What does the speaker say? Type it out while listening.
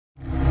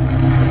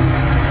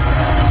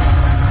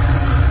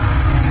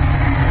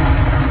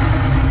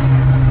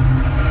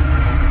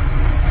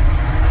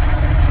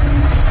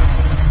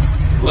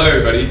Hello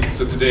everybody,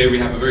 so today we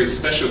have a very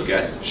special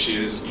guest. She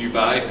is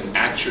Yubai, an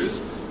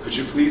actress. Could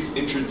you please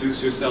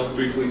introduce yourself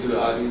briefly to the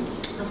audience?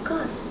 Of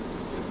course.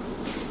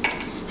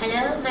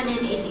 Hello, my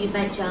name is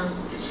Yubai Zhang.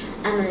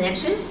 I'm an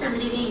actress. I'm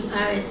living in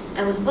Paris.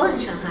 I was born in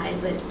Shanghai,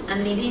 but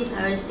I'm living in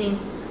Paris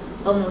since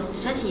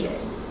almost 20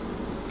 years.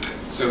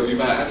 So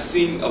Yubai, I've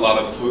seen a lot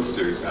of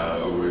posters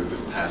over the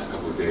past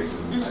couple of days,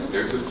 and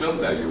there's a film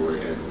that you were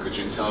in. Could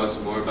you tell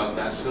us more about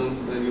that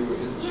film that you were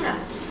in? Yeah.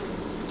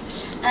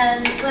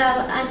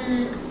 Well,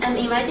 I'm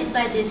invited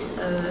by this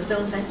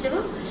film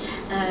festival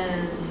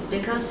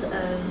because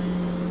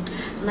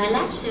my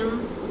last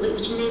film,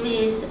 which name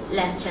is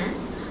Last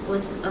Chance,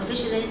 was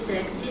officially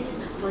selected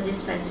for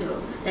this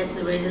festival. That's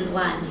the reason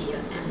why I'm here,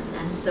 and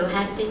I'm so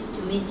happy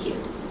to meet you.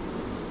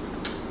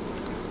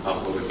 I'll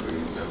hold it for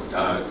you. So,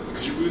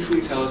 could you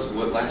briefly tell us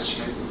what Last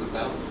Chance is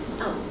about?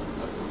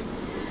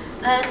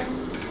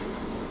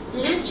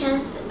 Last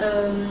Chance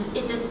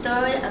is a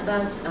story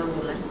about a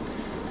woman.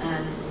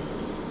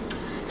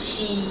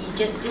 She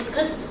just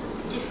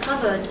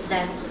discovered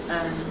that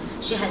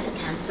she had a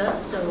cancer,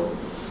 so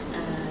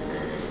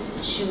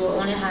she will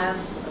only have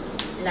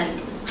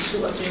like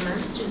 2 or 3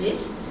 months to live,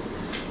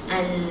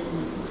 and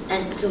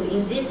so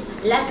in this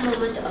last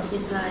moment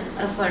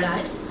of her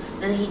life,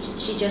 then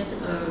she just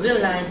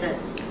realized that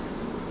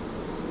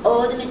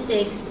all the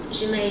mistakes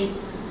she made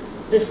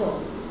before,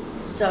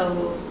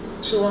 so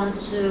she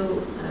wants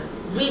to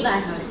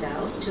rebuy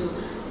herself, to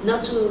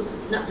not to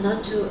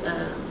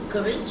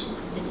correct.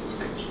 This is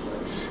French.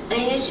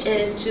 English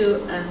to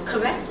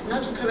correct,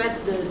 not to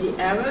correct the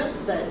errors,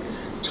 but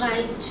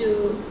try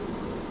to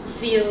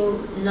feel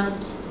not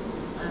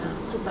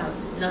culpable,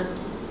 not.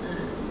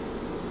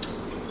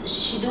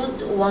 She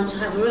don't want to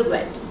have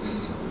regret.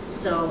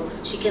 So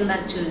she came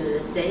back to the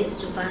States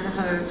to find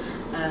her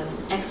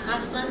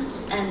ex-husband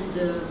and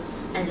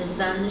the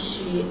son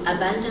she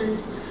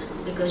abandoned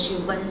because she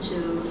went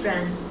to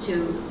France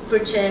to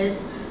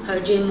purchase her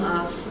dream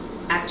of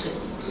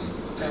actress.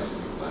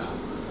 Wow.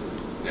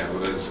 Yeah, well,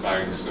 that's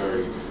an inspiring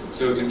story.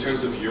 So in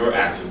terms of your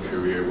acting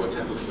career, what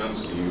type of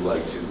films do you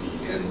like to be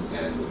in,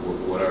 and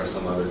what are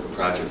some other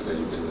projects that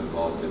you've been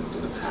involved in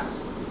the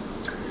past?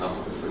 I'll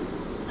hold it for you.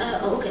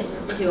 Okay,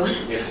 if you want.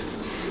 Yeah.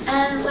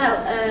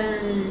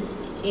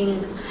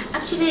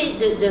 Actually,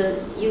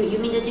 you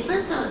mean the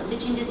difference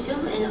between this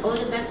film and all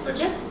the past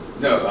projects?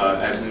 No,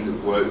 as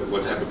in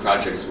what type of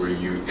projects were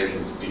you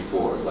in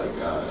before? Like,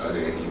 are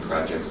there any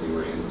projects you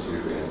were into,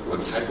 and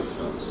what type of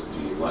films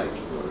do you like,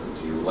 or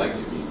do you like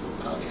to be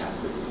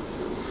casted into?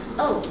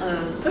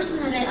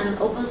 Personally, I'm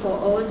open for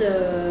all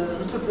the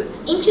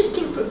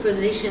interesting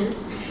propositions,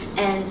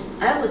 and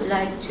I would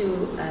like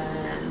to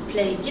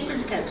play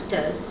different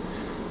characters.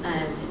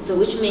 So,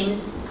 which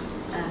means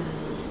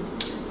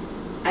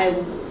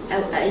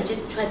I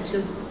just try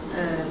to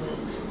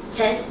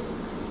test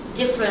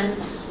different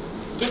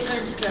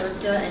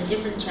character and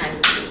different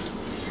challenges.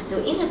 So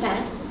in the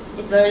past,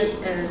 it's very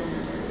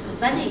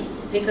funny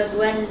because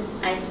when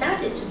I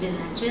started to be an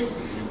actress,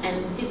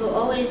 and people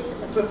always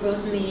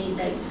propose me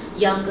like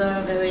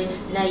younger, very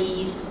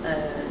naive,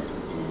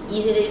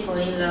 easily fall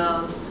in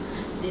love,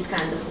 this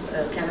kind of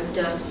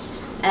character.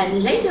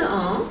 And later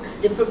on,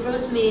 they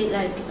propose me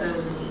like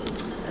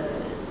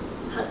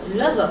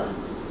lover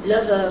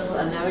for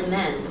a married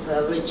man,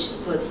 for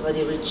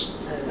the rich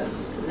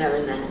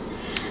married man.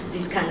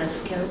 This kind of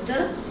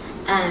character,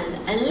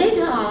 and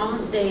later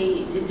on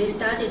they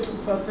started to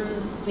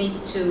propose me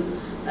to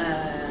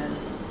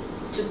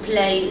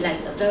play like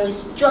a very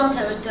strong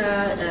character,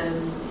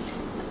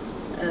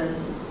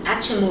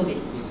 action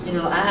movie. You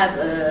know, I have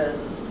a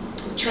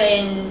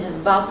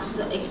train, box,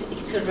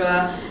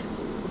 etc.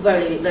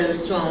 Very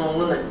strong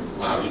woman.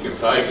 Wow, you can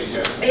fight,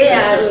 yeah.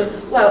 Yeah,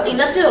 well, in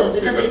the film,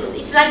 because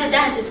it's like a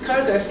dance, it's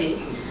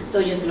choreography,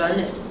 so just learn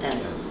it.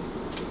 Yes.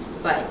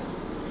 Right.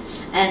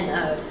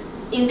 And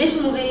in this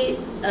movie,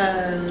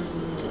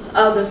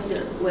 August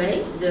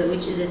Wei,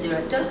 which is the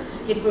director,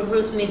 he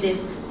proposed me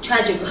this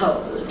tragic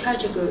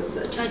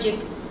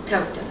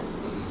character.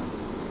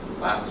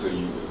 Wow, so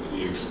you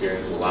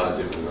experience a lot of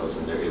different roles,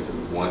 and there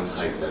isn't one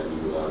type that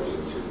you are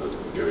into, but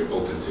you're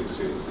open to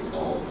experiencing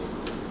all.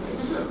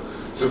 Right?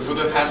 So for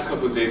the past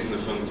couple of days in the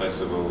film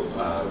festival,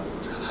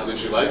 how did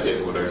you like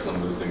it? What are some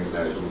of the things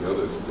that you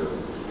noticed?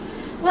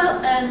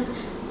 Well,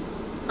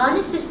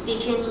 honestly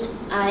speaking,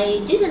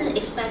 I didn't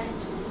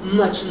expect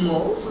much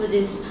more for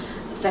this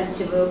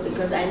festival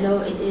because I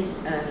know it is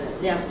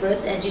their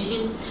first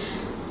edition.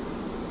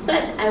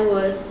 But I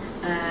was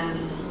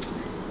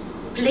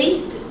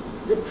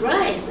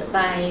surprised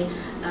by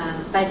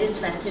this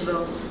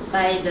festival,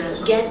 by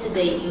the guests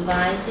they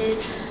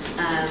invited,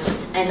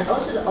 and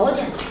also the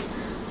audience.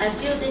 I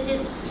feel this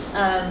is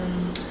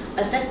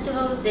a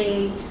festival.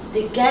 They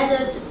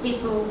gathered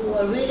people who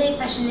are really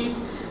passionate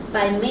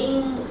by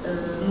making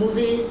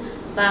movies,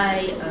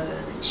 by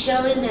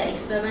sharing their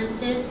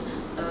experiences,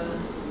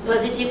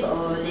 positive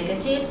or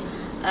negative.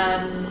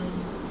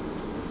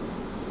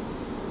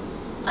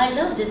 I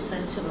love this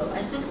festival.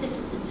 I think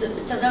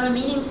it's a very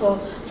meaningful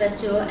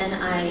festival, and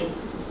I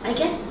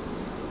get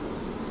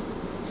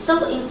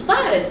so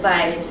inspired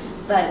by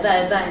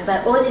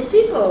all these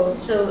people.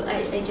 So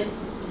I just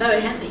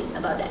very happy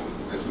about that.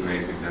 That's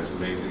amazing. That's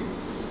amazing.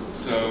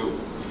 So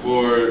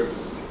for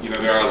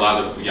there are a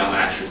lot of young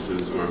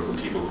actresses or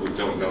people who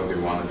don't know they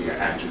want to be an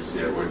actress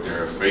yet, or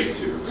they're afraid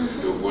to.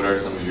 What are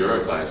some of your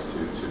advice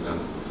to them?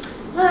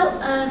 Well,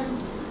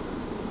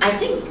 I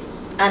think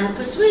I'm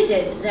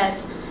persuaded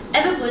that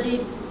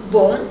everybody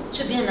born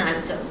to be an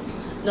actor,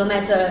 no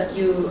matter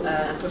you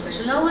a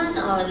professional one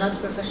or not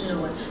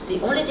professional one.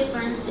 The only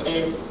difference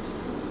is,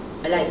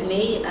 like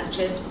me,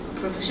 actress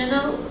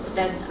professional,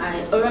 that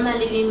I earn my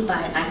living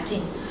by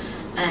acting,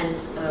 and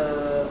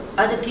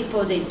other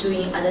people they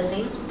doing other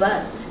things,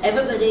 but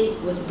everybody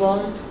was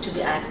born to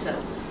be actor.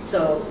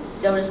 So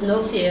there is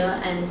no fear,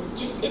 and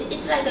just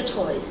it's like a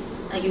choice.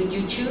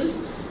 You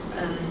choose,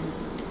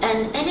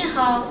 and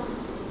anyhow,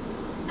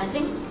 I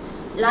think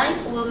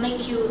life will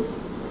make you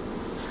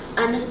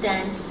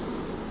understand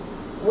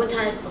what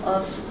type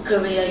of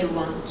career you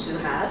want to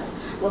have,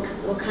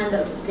 what kind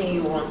of thing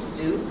you want to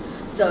do.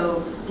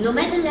 So no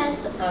matter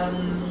less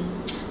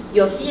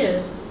your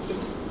fears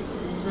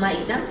is my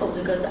example,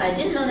 because I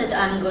didn't know that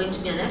I'm going to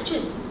be an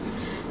actress.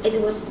 It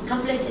was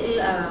completely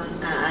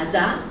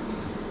azar.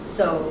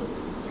 So,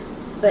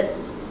 but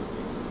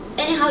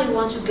anyhow you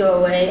want to go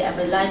away,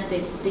 but life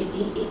it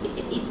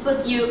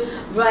put you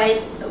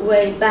right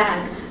way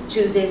back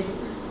to this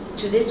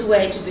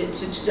way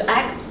to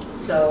act.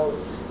 So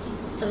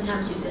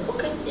sometimes you say,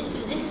 okay,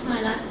 if this is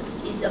my life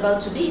is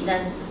about to be,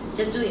 then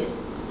just do it.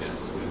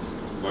 Yes, yes.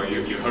 Well,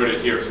 you heard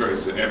it here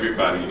first, that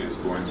everybody is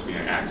born to be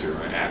an actor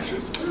or an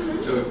actress.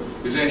 So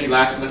is there any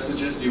last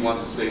messages you want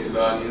to say to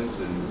the audience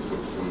and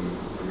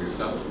from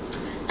yourself?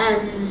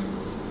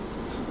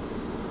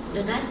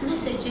 The last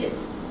message is,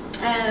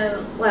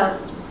 well,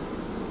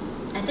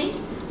 I think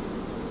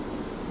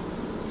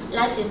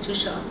life is too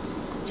short.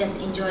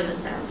 Just enjoy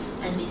yourself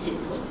and be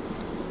simple.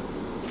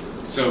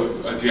 So,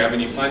 do you have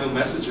any final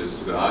messages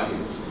to the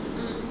audience?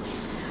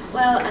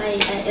 Well,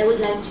 I would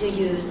like to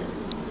use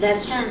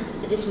Last Chance,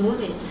 this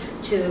movie,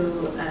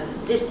 to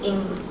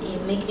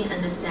make me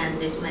understand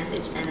this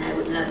message, and I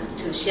would love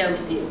to share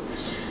with you.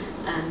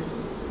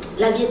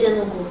 La vie est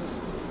tellement courte,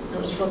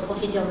 donc il faut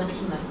profiter au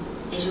maximum.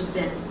 Et je vous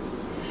aime.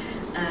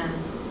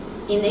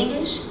 In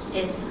English,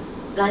 it's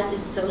life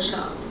is so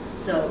short,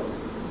 so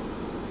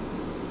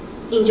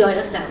enjoy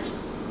yourself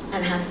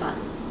and have fun.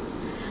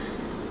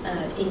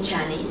 In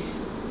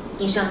Chinese,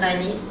 in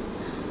Shanghainese,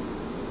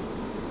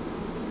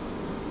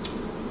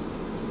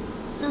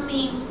 生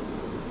命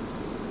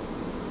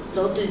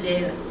老短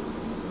暂的，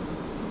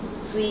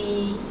所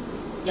以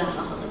要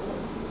好好的活。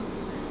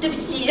对不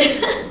起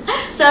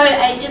，Sorry,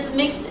 I just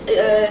mixed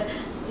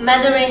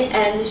Mandarin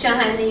and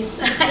Shanghainese.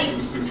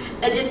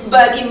 I just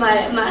bug in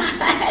my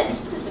head.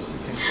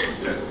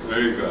 Yes,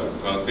 very good.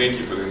 Well, thank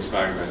you for the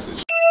inspiring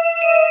message.